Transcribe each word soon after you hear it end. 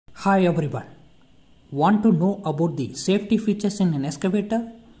Hi everyone. Want to know about the safety features in an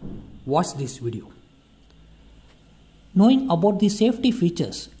excavator? Watch this video. Knowing about the safety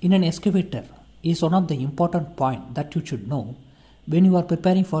features in an excavator is one of the important points that you should know when you are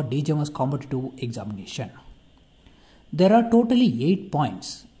preparing for DGMS competitive examination. There are totally 8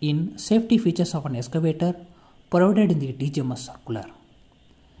 points in safety features of an excavator provided in the DGMS circular.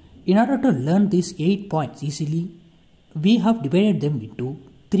 In order to learn these 8 points easily, we have divided them into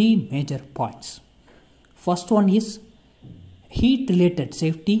 3 major points. First one is heat related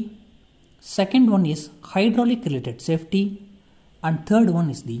safety, second one is hydraulic related safety, and third one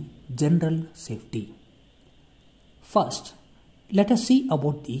is the general safety. First, let us see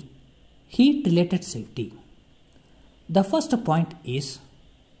about the heat related safety. The first point is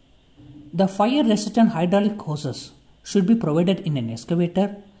the fire resistant hydraulic hoses should be provided in an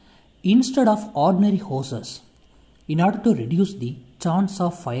excavator instead of ordinary hoses in order to reduce the chance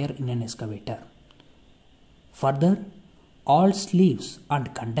of fire in an excavator. Further, all sleeves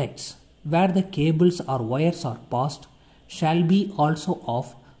and conducts where the cables or wires are passed shall be also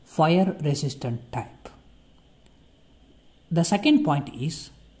of fire resistant type. The second point is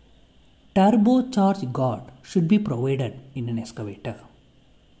turbocharge guard should be provided in an excavator.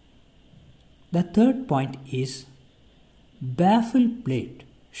 The third point is baffle plate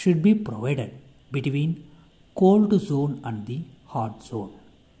should be provided between cold zone and the hot zone.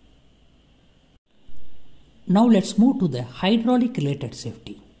 Now let's move to the hydraulic related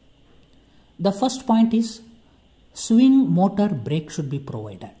safety. The first point is swing motor brake should be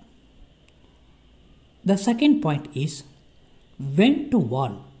provided. The second point is vent to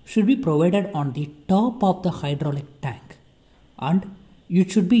valve should be provided on the top of the hydraulic tank and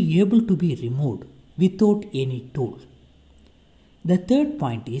it should be able to be removed without any tool. The third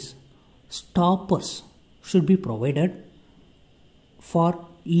point is stoppers should be provided for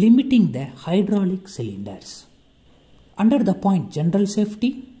limiting the hydraulic cylinders. Under the point general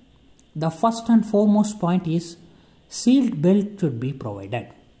safety, the first and foremost point is sealed belt should be provided.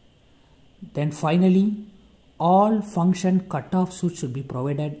 Then finally, all function cutoff switch should be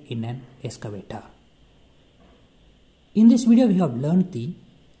provided in an excavator. In this video, we have learned the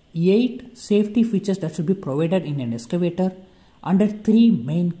 8 safety features that should be provided in an excavator under 3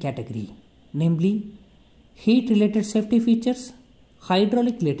 main categories, namely heat related safety features,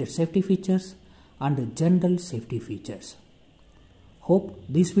 hydraulic related safety features, and general safety features. Hope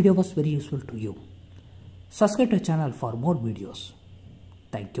this video was very useful to you. Subscribe to the channel for more videos.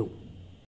 Thank you.